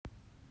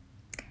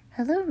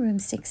Hello, Room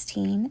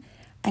 16.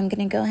 I'm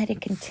going to go ahead and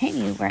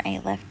continue where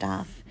I left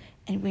off,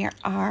 and we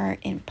are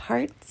in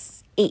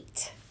parts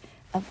 8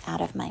 of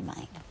Out of My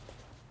Mind.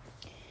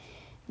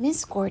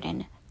 Miss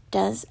Gordon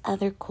does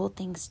other cool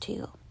things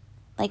too,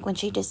 like when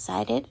she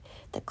decided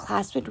the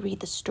class would read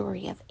the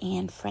story of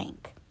Anne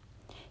Frank.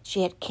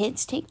 She had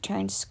kids take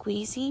turns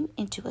squeezing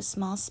into a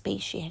small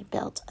space she had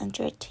built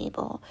under a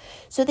table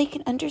so they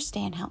could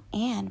understand how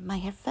Anne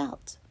might have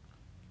felt.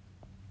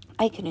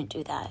 I couldn't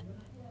do that,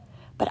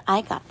 but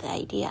I got the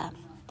idea,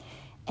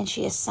 and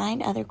she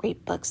assigned other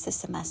great books this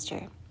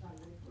semester.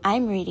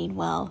 I'm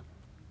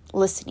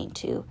listening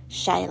to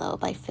Shiloh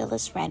by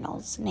Phyllis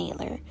Reynolds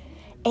Naylor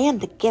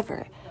and The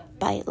Giver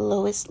by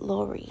Lois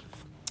Lowry.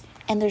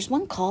 And there's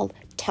one called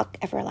Tuck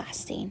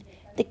Everlasting.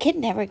 The kid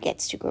never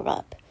gets to grow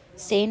up.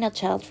 Staying a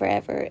child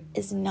forever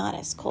is not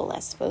as cool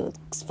as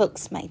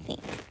folks might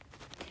think.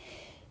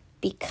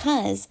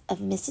 Because of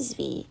Mrs.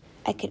 V,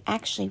 I could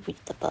actually read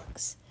the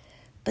books.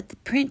 But the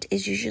print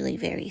is usually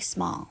very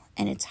small,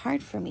 and it's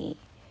hard for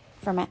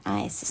my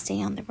eyes to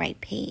stay on the right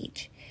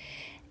page.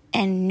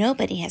 And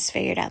nobody has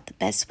figured out the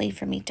best way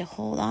for me to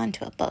hold on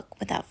to a book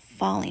without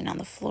falling on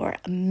the floor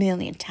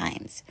 1,000,000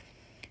 times.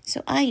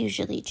 So I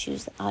usually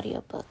choose the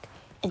audiobook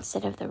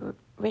instead of the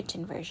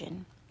written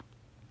version.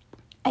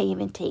 I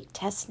even take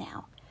tests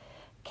now.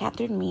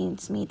 Catherine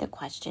reads me the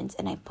questions,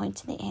 and I point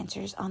to the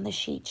answers on the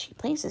sheet she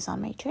places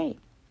on my tray.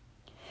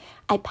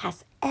 I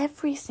pass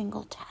every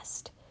single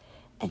test,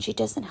 and she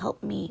doesn't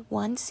help me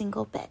one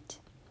single bit.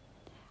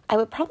 I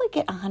would probably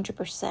get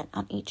 100%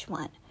 on each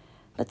one,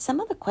 but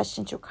some of the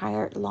questions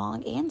require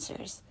long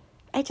answers.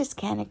 I just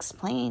can't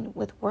explain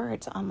with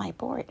words on my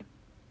board.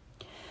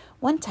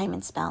 One time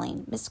in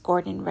spelling, Miss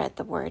Gordon read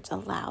the words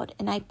aloud,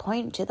 and I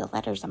pointed to the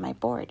letters on my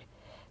board.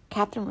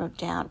 Catherine wrote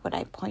down what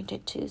I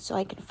pointed to so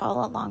I could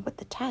follow along with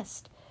the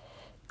test.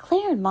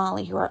 Claire and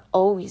Molly, who are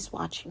always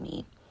watching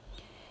me,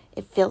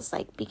 it feels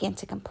like, began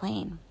to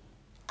complain.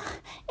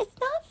 "It's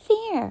not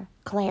fair,"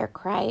 Claire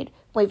cried,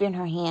 waving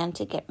her hand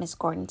to get Miss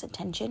Gordon's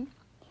attention.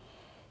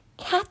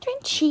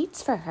 "Catherine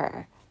cheats for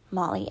her,"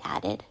 Molly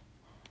added.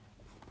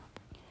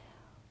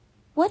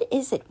 What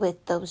is it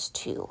with those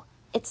two?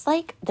 It's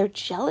like they're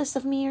jealous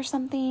of me or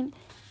something,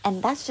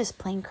 and that's just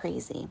plain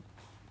crazy.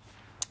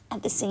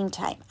 At the same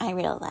time, I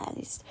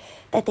realized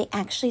that they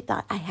actually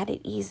thought I had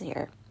it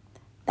easier.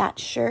 That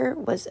sure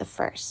was a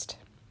first.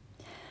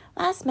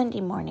 Last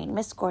Monday morning,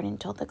 Miss Gordon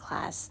told the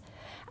class,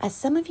 "As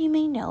some of you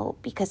may know,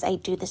 because I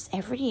do this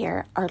every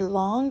year, our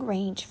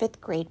long-range 5th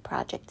grade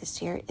project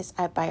this year is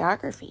a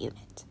biography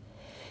unit.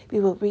 We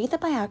will read the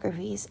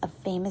biographies of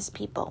famous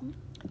people,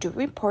 do a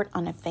report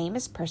on a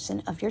famous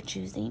person of your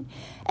choosing,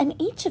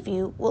 and each of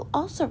you will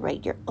also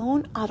write your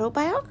own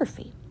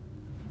autobiography."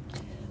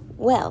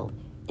 Well,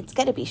 it's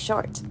got to be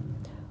short.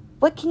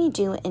 What can you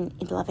do in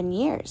 11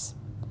 years?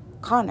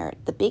 Connor,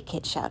 the big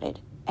kid,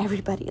 shouted.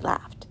 Everybody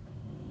laughed.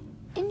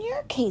 "In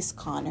your case,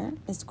 Connor,"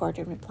 Miss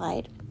Gordon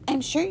replied, "I'm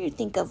sure you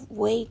think of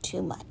way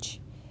too much."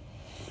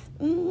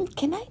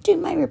 Can I do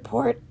my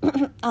report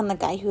on the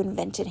guy who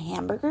invented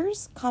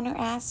hamburgers?" Connor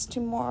asked to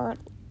more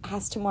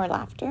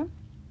laughter.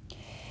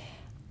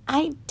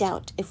 "I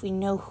doubt if we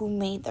know who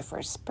made the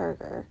first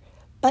burger,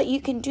 but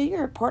you can do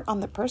your report on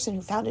the person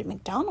who founded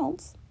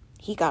McDonald's.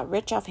 He got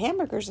rich off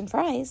hamburgers and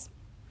fries."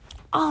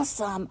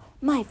 "Awesome!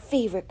 My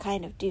favorite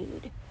kind of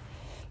dude,"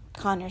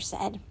 Connor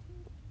said.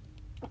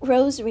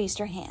 Rose raised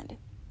her hand.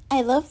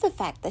 I love the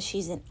fact that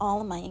she's in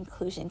all of my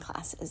inclusion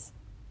classes.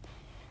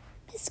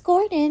 "Miss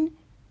Gordon,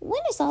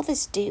 when is all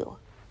this due?"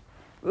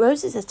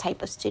 Rose is a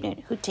type of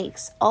student who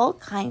takes all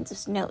kinds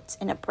of notes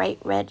in a bright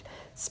red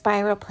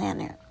spiral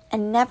planner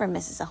and never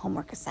misses a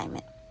homework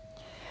assignment.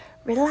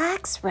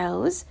 "Relax,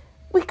 Rose.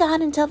 We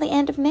got until the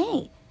end of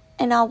May,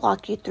 and I'll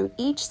walk you through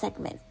each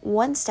segment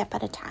one step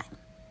at a time.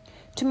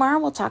 Tomorrow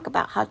we'll talk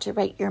about how to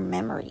write your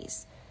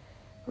memories."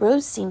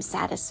 Rose seemed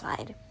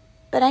satisfied,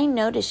 but I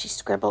noticed she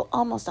scribbled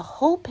almost a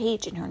whole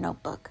page in her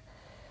notebook.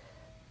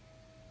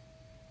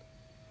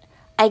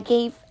 I'll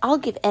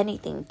give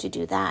anything to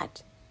do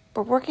that,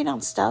 but working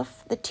on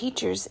stuff the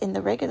teachers in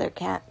the regular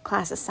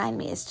class assigned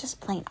me is just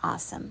plain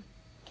awesome.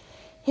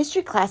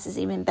 History class is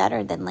even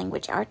better than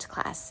language arts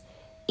class,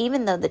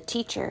 even though the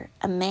teacher,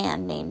 a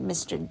man named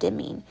Mr.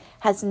 Dimming,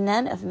 has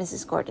none of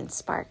Mrs. Gordon's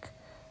spark.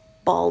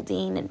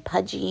 Balding and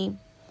pudgy.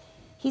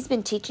 He's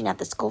been teaching at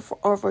the school for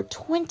over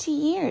 20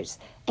 years,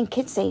 and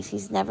kids say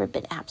he's never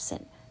been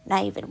absent,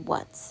 not even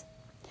once.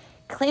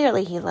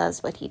 Clearly, he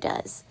loves what he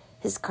does.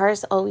 His car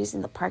is always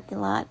in the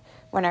parking lot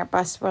when our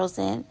bus rolls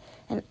in,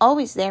 and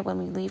always there when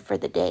we leave for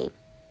the day.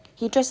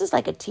 He dresses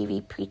like a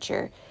TV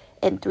preacher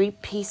in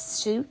 3-piece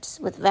suits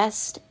with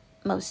vest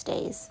most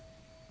days.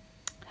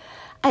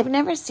 I've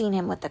never seen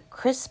him with a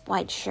crisp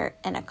white shirt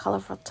and a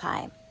colorful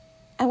tie.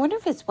 I wonder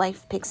if his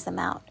wife picks them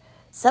out.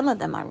 Some of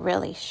them are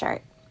really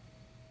sharp.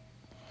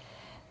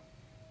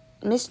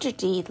 Mr.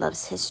 D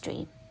loves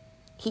history.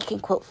 He can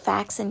quote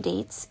facts and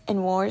dates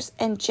and wars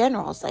and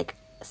generals like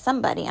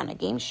somebody on a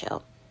game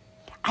show.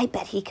 I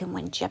bet he can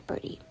win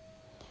Jeopardy.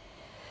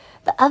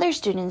 The other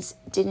students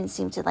didn't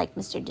seem to like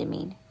Mr.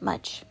 Dimming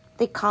much.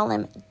 They call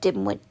him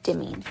Dimwit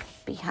Dimming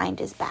behind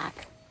his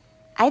back.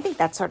 I think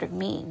that's sort of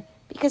mean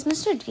because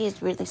Mr. D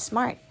is really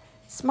smart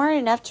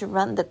enough to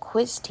run the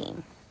quiz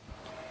team.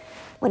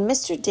 When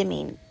Mr.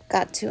 Dimming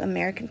got to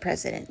American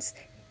presidents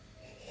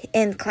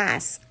in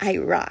class, I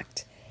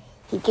rocked.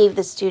 He gave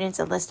the students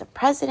a list of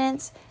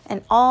presidents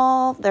and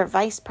all their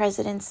vice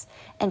presidents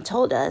and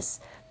told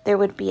us there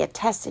would be a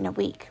test in a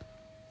week.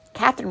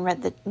 Catherine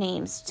read the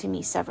names to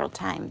me several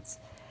times.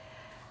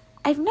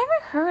 I've never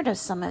heard of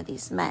some of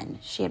these men,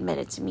 she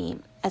admitted to me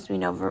as we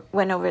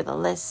went over the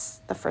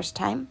list the first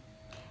time.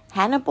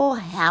 Hannibal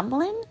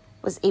Hamlin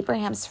was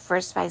Abraham's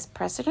first vice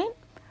president?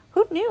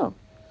 Who knew?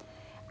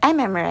 I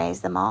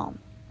memorized them all.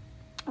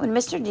 When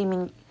Mr.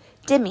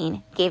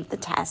 Dimming gave the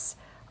test,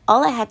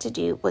 all I had to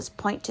do was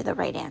point to the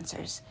right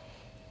answers.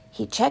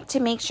 He checked to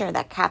make sure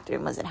that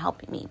Catherine wasn't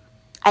helping me.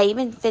 I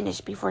even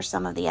finished before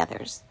some of the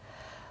others.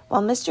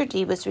 While Mr.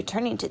 D was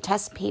returning to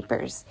test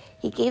papers,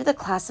 he gave the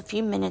class a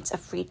few minutes of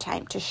free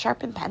time to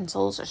sharpen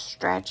pencils or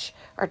stretch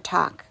or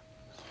talk.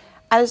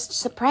 I was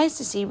surprised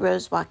to see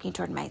Rose walking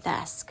toward my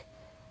desk.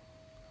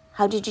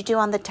 How did you do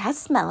on the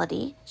test,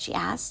 Melody? She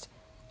asked.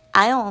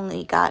 I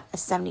only got a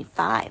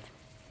 75.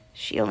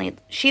 She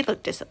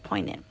looked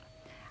disappointed.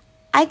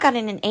 I got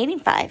an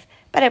 85,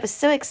 but I was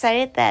so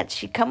excited that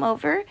she'd come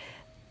over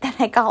that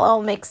I got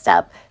all mixed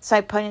up, so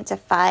I pointed to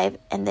 5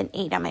 and then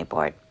 8 on my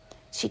board.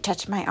 She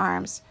touched my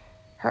arms,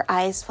 her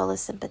eyes full of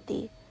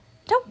sympathy.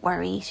 Don't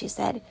worry, she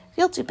said.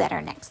 You'll do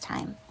better next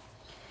time.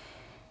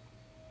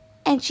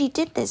 And she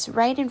did this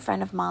right in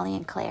front of Molly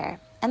and Claire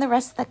and the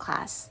rest of the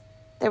class.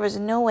 There was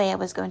no way I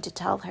was going to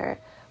tell her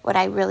what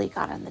I really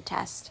got on the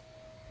test.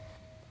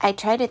 I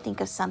tried to think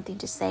of something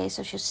to say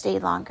so she'll stay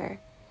longer.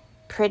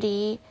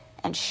 Pretty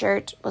and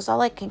shirt was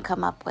all I can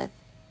come up with,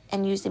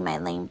 and using my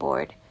lame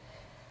board.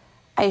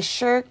 I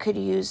sure could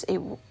use a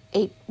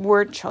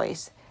word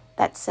choice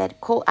that said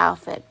cool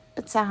outfit,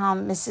 but somehow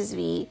Mrs.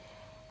 V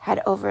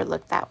had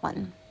overlooked that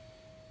one.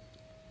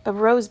 But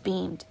Rose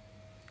beamed.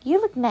 You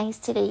look nice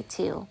today,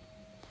 too.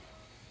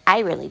 I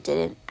really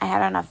didn't. I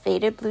had on a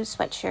faded blue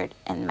sweatshirt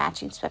and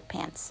matching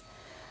sweatpants.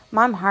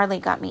 Mom hardly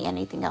got me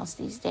anything else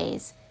these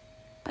days.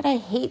 But I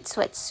hate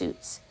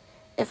sweatsuits.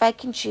 If I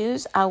can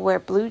choose, I'll wear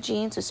blue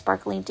jeans with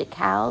sparkling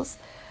decals,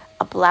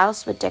 a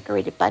blouse with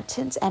decorated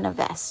buttons, and a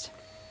vest.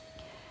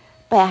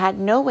 But I had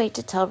no way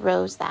to tell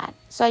Rose that,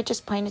 so I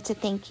just pointed to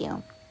thank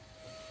you.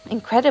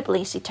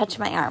 Incredibly, she touched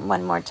my arm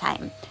one more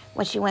time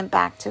when she went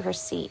back to her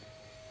seat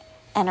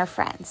and her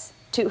friends.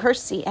 Then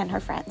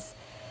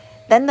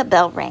the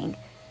bell rang.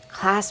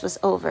 Class was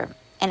over,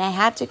 and I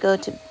had to go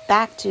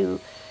back to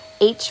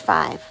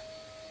H5.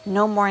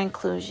 No more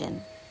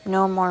inclusion,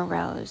 no more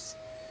Rose,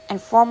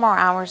 and 4 more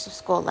hours of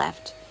school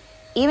left.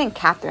 Even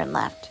Catherine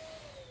left.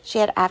 She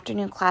had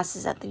afternoon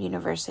classes at the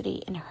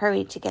university and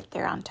hurried to get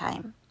there on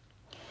time.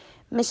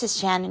 Mrs.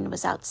 Shannon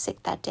was out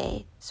sick that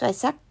day, so I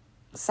sat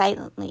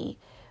silently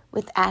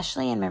with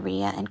Ashley and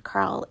Maria and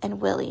Carl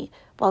and Willie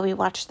while we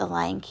watched The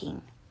Lion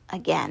King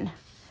again.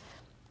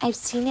 I've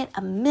seen it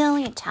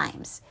 1,000,000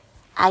 times.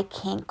 I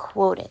can't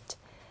quote it.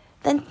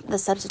 Then the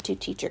substitute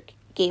teacher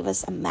gave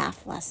us a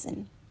math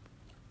lesson.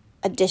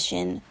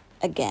 Addition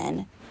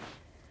again.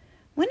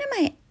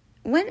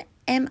 When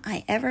am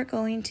I ever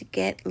going to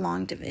get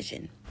long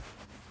division?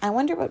 I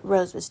wonder what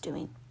Rose was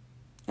doing.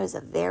 It was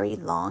a very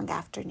long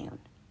afternoon.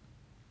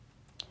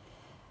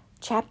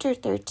 Chapter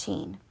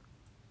 13.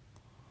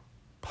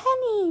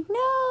 Penny,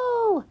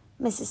 no!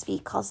 Mrs. V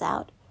calls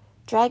out,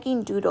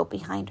 dragging Doodle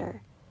behind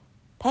her.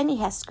 Penny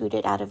has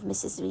scooted out of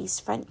Mrs. V's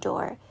front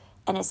door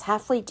and is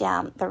halfway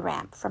down the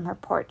ramp from her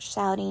porch,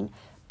 shouting,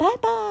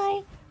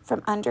 bye-bye,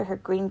 from under her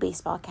green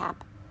baseball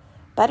cap.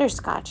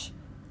 Butterscotch,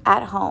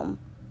 at home,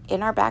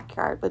 in our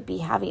backyard, would be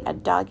having a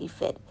doggy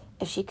fit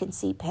if she could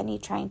see Penny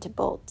trying to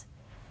bolt.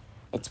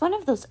 It's one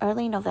of those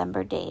early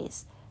November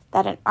days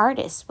that an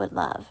artist would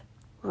love.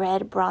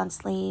 Red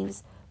bronze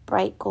leaves,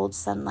 bright gold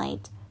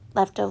sunlight,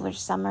 leftover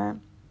summer.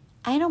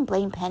 I don't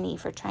blame Penny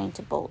for trying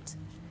to bolt.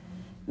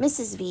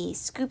 Mrs. V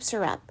scoops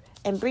her up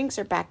and brings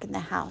her back in the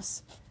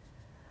house.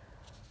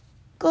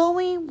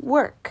 Going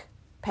work,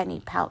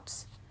 Penny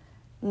pouts.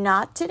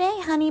 Not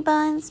today, honey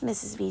buns,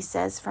 Mrs. V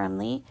says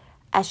firmly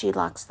as she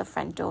locks the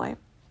front door.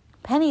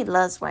 Penny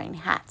loves wearing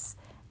hats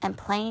and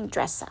playing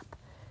dress-up.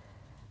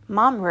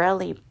 Mom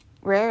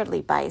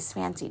rarely buys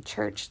fancy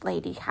church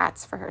lady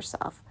hats for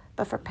herself,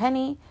 but for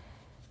Penny,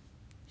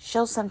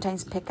 she'll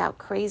sometimes pick out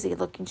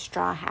crazy-looking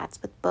straw hats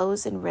with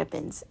bows and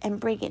ribbons and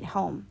bring it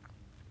home.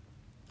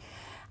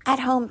 At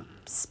home,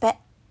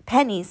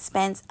 Penny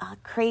spends a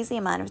crazy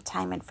amount of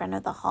time in front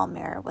of the hall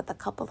mirror with a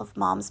couple of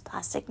Mom's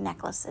plastic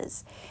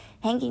necklaces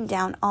hanging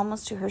down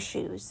almost to her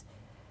shoes,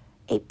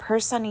 a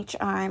purse on each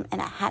arm,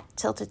 and a hat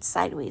tilted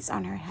sideways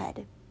on her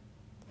head.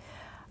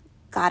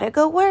 Gotta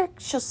go work,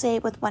 she'll say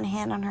with one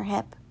hand on her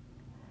hip.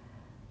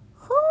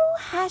 Who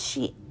has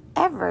she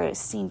ever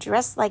seen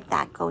dressed like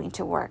that going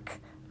to work?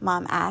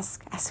 Mom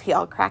asks as we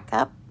all crack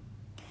up.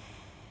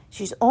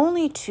 She's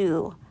only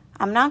 2.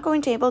 I'm not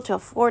going to be able to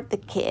afford the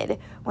kid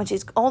when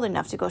she's old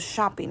enough to go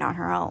shopping on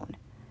her own.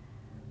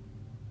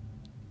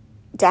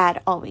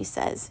 Dad always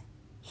says.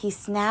 He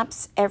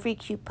snaps every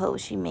cute pose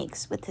she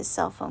makes with his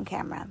cell phone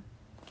camera.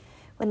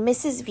 When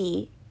Mrs.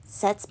 V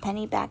sets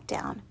Penny back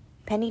down,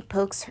 Penny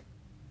pokes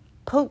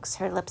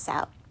her lips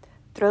out,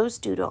 throws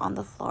Doodle on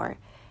the floor,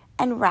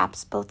 and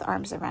wraps both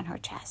arms around her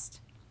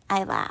chest.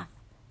 I laugh.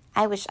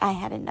 I wish I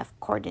had enough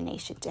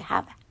coordination to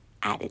have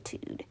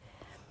attitude.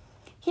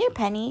 Here,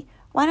 Penny,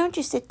 why don't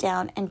you sit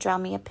down and draw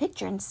me a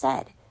picture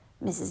instead,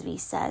 Mrs. V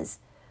says,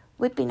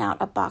 whipping out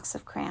a box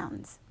of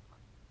crayons.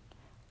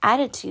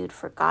 Attitude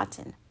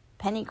forgotten.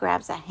 Penny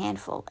grabs a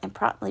handful and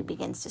promptly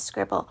begins to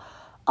scribble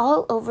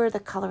all over the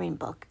coloring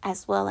book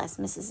as well as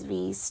Mrs.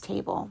 V's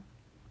table.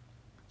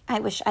 I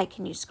wish I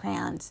can use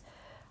crayons.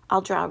 I'll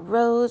draw a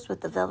rose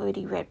with a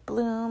velvety red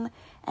bloom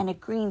and a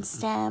green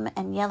stem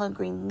and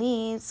yellow-green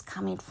leaves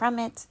coming from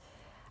it.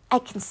 I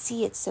can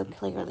see it so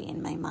clearly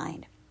in my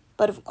mind.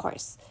 But of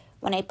course,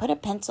 when I put a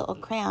pencil or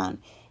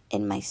crayon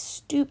in my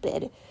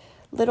stupid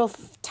little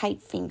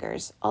tight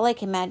fingers, all I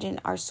can imagine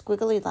are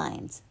squiggly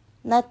lines,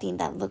 nothing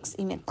that looks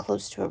even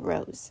close to a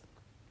rose.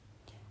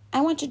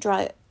 I want to draw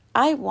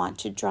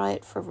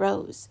it for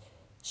Rose.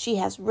 She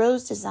has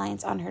rose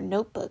designs on her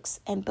notebooks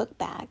and book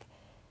bag.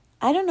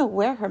 I don't know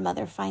where her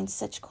mother finds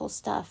such cool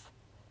stuff.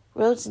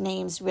 Rose's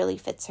name really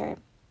fits her.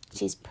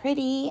 She's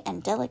pretty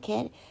and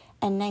delicate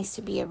and nice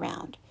to be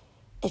around.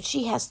 If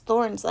she has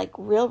thorns like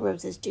real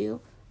roses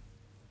do,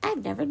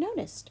 I've never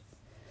noticed.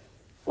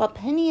 While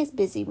Penny is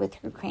busy with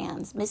her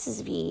crayons,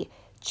 Mrs. V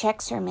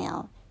checks her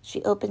mail.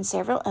 She opens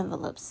several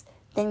envelopes,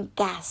 then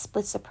gasps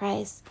with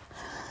surprise.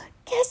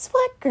 Guess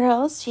what,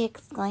 girls? She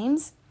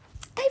exclaims.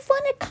 I've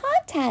won a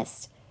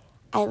contest.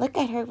 I look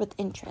at her with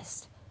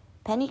interest.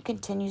 Penny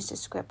continues to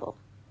scribble,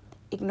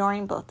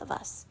 ignoring both of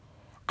us.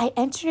 I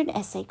entered an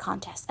essay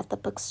contest at the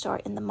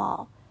bookstore in the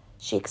mall,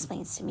 she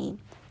explains to me.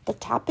 The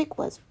topic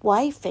was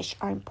why fish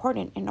are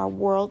important in our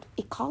world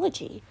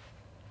ecology.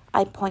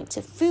 I point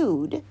to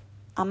food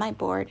on my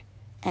board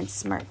and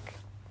smirk.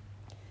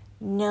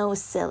 No,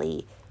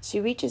 silly. She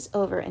reaches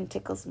over and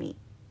tickles me.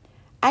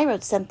 I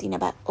wrote something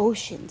about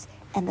oceans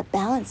and the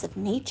balance of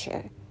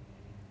nature.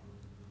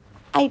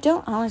 I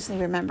don't honestly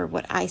remember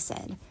what I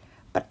said,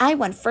 but I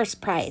won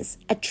first prize,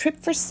 a trip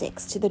for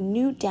 6 to the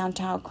new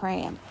downtown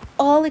aquarium.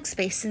 All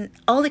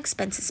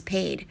expenses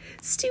paid.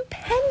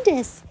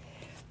 Stupendous!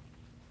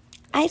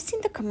 I've seen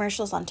the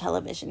commercials on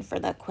television for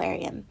the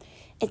aquarium.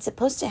 It's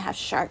supposed to have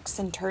sharks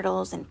and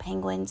turtles and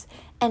penguins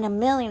and a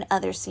million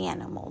other sea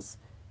animals.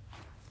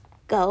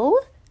 Go?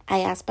 I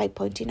asked by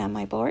pointing on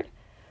my board.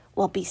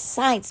 Well,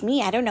 besides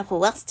me, I don't know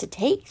who else to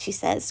take, she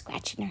says,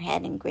 scratching her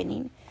head and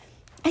grinning.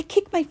 I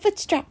kick my foot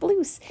strap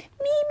loose.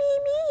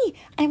 Me.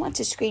 I want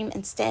to scream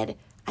instead.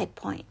 I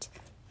point.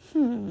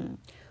 Who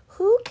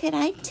could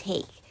I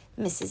take?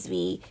 Mrs.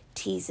 V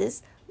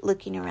teases,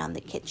 looking around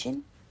the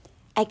kitchen.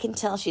 I can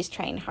tell she's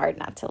trying hard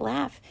not to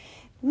laugh.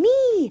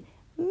 Me,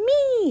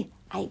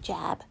 I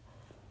jab.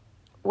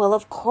 Well,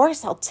 of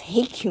course I'll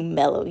take you,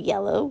 Mellow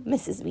Yellow,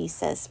 Mrs. V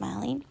says,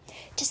 smiling.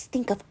 Just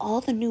think of all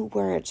the new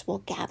words we'll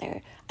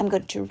gather. I'm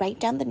going to write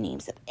down the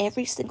names of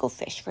every single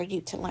fish for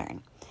you to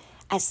learn.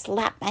 I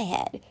slap my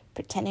head,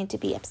 pretending to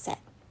be upset.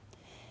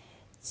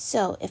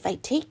 So if I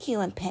take you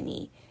and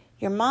Penny,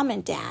 your mom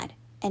and dad,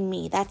 and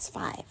me, that's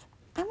 5.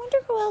 I wonder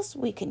who else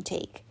we can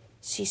take.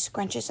 She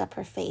scrunches up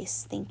her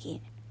face,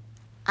 thinking.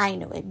 I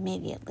know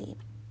immediately.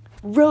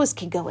 Rose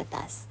can go with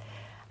us.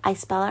 I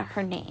spell out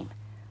her name.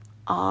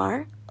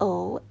 R-O-S-E.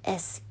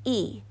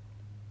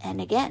 And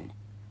again,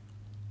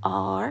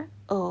 R-O-S-E.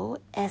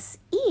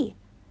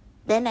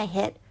 Then I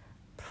hit,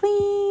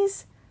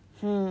 please.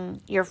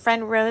 Your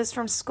friend Rose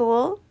from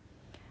school?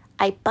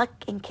 I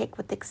buck and kick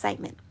with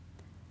excitement.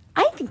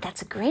 I think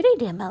that's a great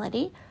idea,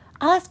 Melody.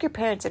 I'll ask your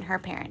parents and her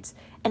parents.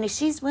 And if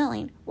she's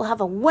willing, we'll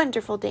have a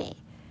wonderful day.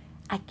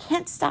 I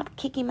can't stop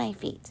kicking my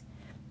feet.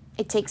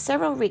 It takes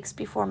several weeks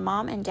before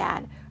Mom and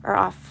Dad are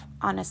off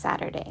on a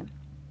Saturday.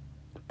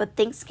 But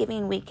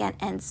Thanksgiving weekend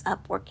ends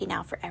up working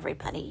out for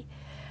everybody.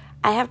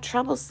 I have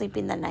trouble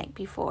sleeping the night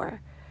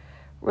before.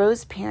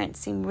 Rose's parents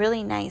seem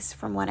really nice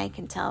from what I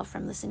can tell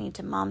from listening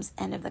to Mom's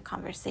end of the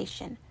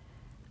conversation.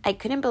 I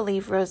couldn't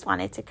believe Rose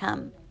wanted to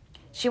come.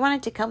 She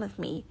wanted to come with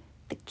me,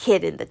 the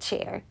kid in the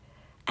chair.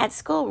 At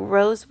school,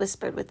 Rose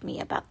whispered with me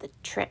about the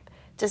trip,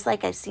 just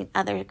like I've seen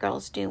other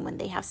girls do when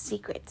they have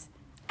secrets.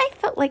 I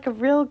felt like a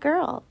real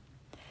girl.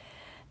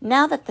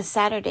 Now that the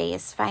Saturday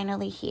is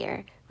finally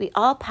here, we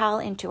all pile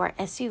into our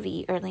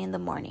SUV early in the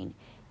morning.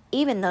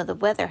 Even though the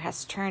weather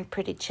has turned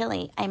pretty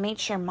chilly, I made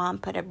sure Mom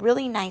put a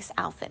really nice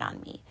outfit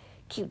on me.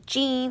 Cute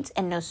jeans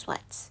and no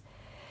sweats.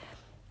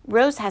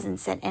 Rose hasn't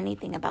said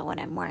anything about what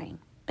I'm wearing,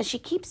 but she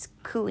keeps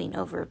cooing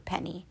over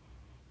Penny.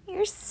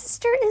 Your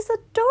sister is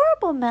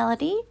adorable,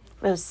 Melody,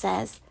 Rose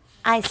says.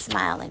 I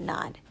smile and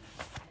nod.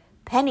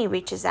 Penny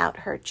reaches out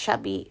her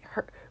chubby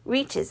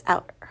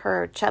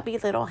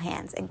little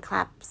hands and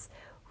claps.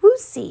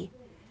 Whoosee,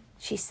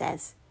 she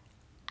says.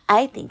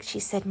 I think she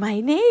said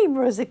my name,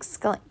 Rose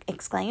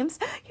exclaims.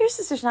 Your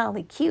sister's not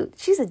only cute,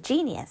 she's a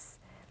genius.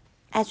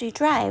 As we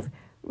drive,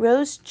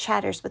 Rose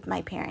chatters with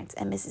my parents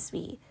and Mrs.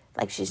 V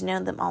like she's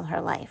known them all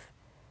her life.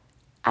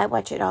 I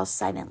watch it all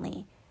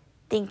silently,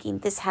 thinking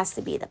this has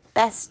to be the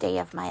best day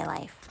of my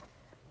life.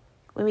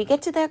 When we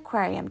get to the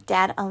aquarium,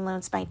 Dad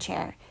unloads my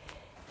chair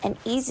and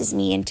eases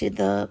me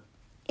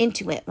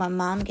into it while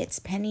Mom gets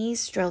Penny's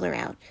stroller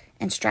out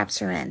and straps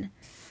her in.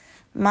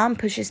 Rose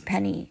pushes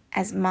Penny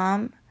as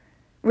Mom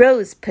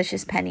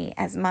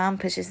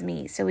pushes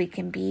me so we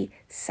can be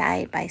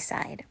side by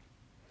side.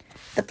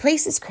 The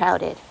place is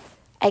crowded.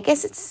 I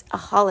guess it's a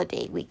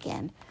holiday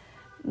weekend.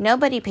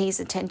 Nobody pays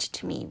attention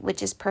to me,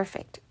 which is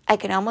perfect. I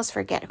can almost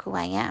forget who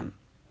I am.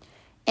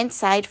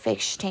 Inside,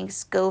 fish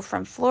tanks go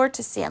from floor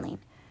to ceiling.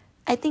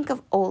 I think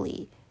of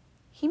Oli.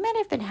 He might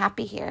have been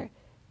happy here.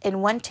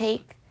 In one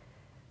take,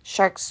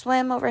 sharks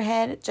swim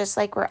overhead just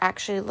like we're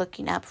actually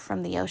looking up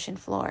from the ocean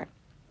floor.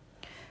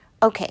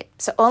 Okay,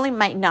 so Oli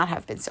might not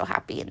have been so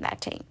happy in that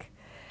tank.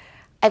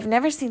 I've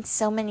never seen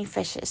so many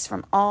fishes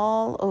from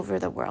all over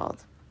the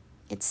world,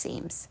 it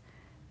seems.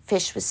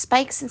 Fish with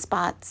spikes and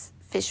spots,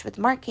 fish with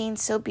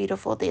markings so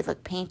beautiful they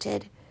look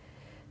painted.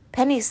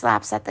 Penny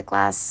slaps at the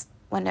glass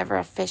whenever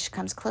a fish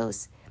comes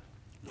close.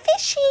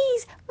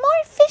 Fishies!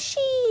 More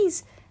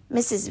fishies!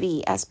 Mrs.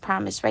 V, as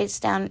promised, writes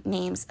down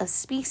names of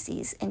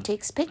species and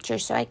takes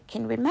pictures so I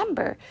can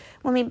remember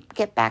when we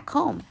get back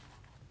home.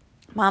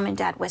 Mom and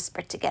Dad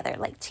whisper together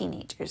like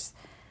teenagers.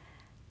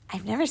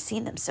 I've never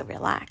seen them so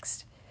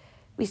relaxed.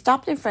 We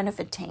stopped in front of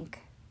a tank.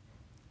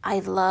 I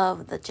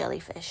love the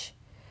jellyfish,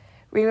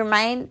 which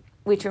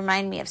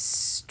remind me of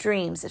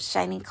streams of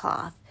shiny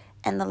cloth,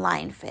 and the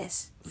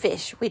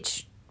lionfish,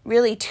 which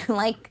really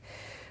do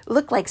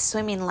look like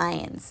swimming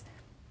lions.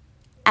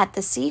 At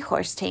the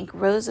seahorse tank,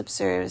 Rose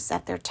observes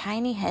that their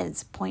tiny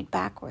heads point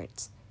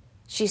backwards.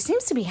 She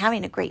seems to be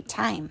having a great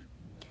time.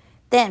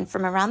 Then,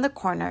 from around the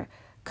corner,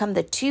 come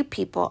the two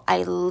people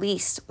I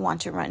least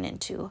want to run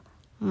into,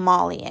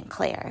 Molly and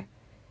Claire.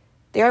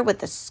 They are with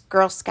the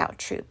Girl Scout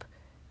troop.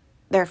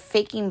 They're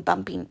faking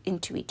bumping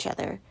into each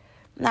other,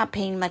 not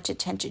paying much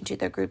attention to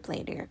their group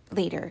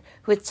leader,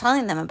 who is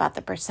telling them about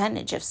the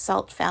percentage of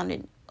salt found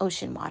in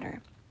ocean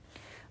water.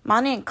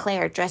 Molly and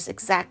Claire dress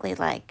exactly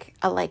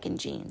alike in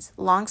jeans,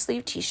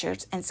 long-sleeve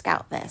t-shirts, and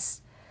scout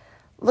vests.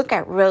 Look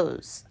at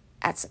Rose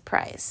at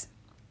surprise.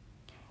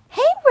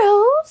 Hey,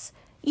 Rose!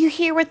 You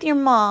here with your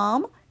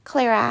mom?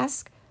 Claire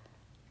asks.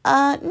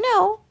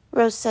 No,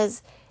 Rose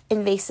says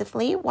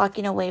invasively,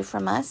 walking away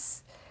from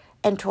us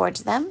and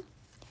towards them.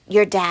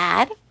 Your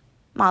dad?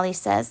 Molly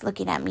says,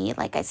 looking at me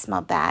like I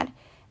smell bad,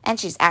 and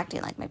she's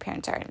acting like my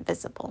parents are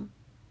invisible.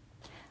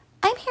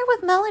 I'm here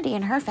with Melody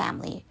and her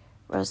family,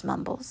 Rose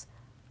mumbles.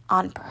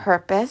 On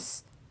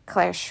purpose?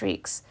 Claire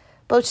shrieks.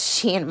 Both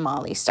she and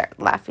Molly start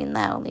laughing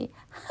loudly.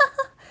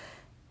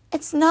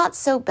 It's not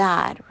so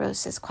bad, Rose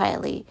says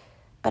quietly,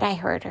 but I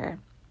heard her.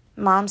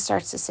 Mom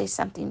starts to say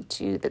something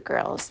to the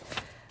girls,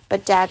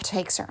 but Dad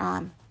takes her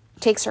arm.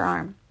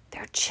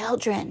 They're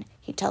children,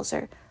 he tells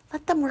her.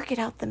 Let them work it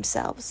out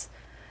themselves.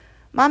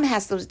 Mom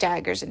has those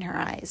daggers in her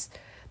eyes,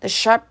 the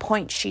sharp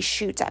point she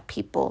shoots at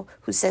people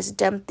who says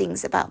dumb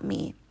things about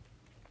me.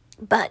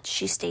 But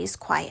she stays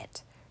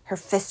quiet. Her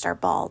fists are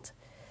balled.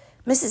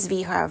 Mrs.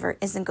 V, however,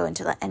 isn't going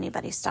to let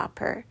anybody stop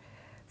her.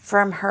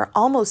 From her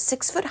almost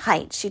 6-foot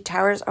height, she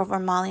towers over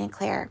Molly and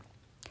Claire.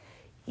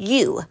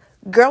 You,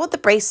 girl with the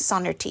braces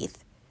on her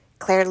teeth.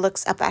 Claire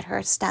looks up at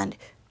her, stunned.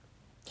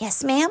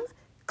 Yes, ma'am?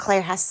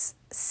 Claire has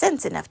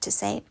sense enough to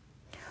say.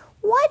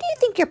 Why do you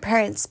think your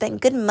parents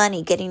spent good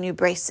money getting new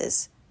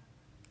braces?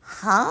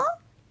 Huh?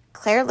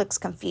 Claire looks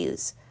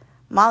confused.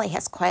 Molly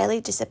has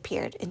quietly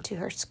disappeared into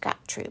her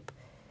scout troop.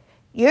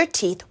 Your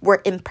teeth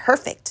were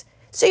imperfect,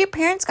 so your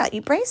parents got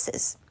you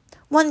braces.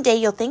 One day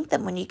you'll thank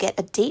them when you get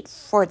a date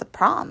for the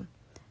prom.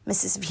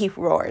 Mrs. V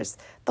roars.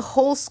 The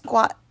whole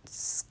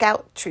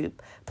scout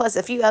troop, plus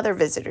a few other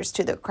visitors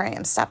to the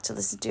aquarium, stop to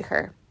listen to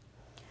her.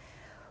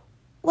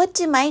 What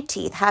do my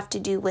teeth have to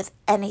do with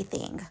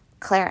anything?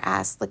 Claire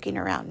asked, looking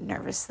around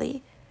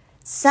nervously.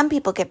 Some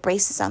people get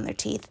braces on their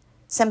teeth.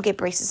 Some get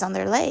braces on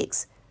their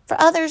legs. For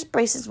others,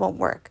 braces won't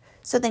work,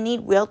 so they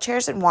need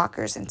wheelchairs and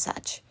walkers and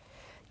such.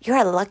 You're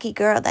a lucky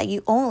girl that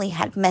you only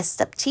had messed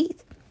up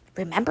teeth.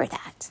 Remember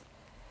that.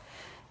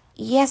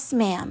 Yes,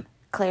 ma'am,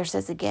 Claire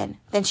says again.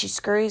 Then she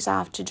scurries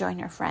off to join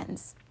her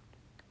friends.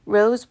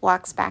 Rose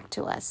walks back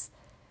to us,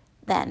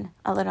 then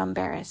a little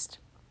embarrassed,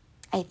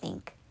 I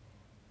think.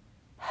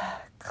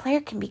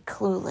 Claire can be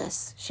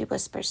clueless, she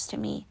whispers to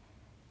me.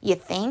 You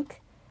think?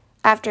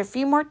 After a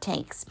few more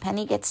takes,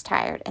 Penny gets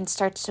tired and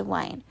starts to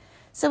whine,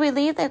 so we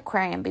leave the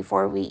aquarium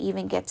before we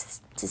even get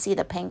to see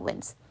the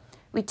penguins.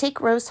 We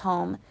take Rose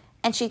home,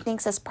 and she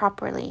thanks us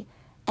properly,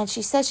 and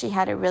she says she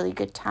had a really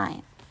good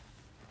time.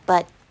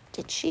 But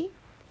did she?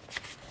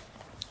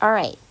 All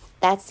right,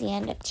 that's the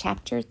end of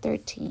chapter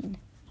 13.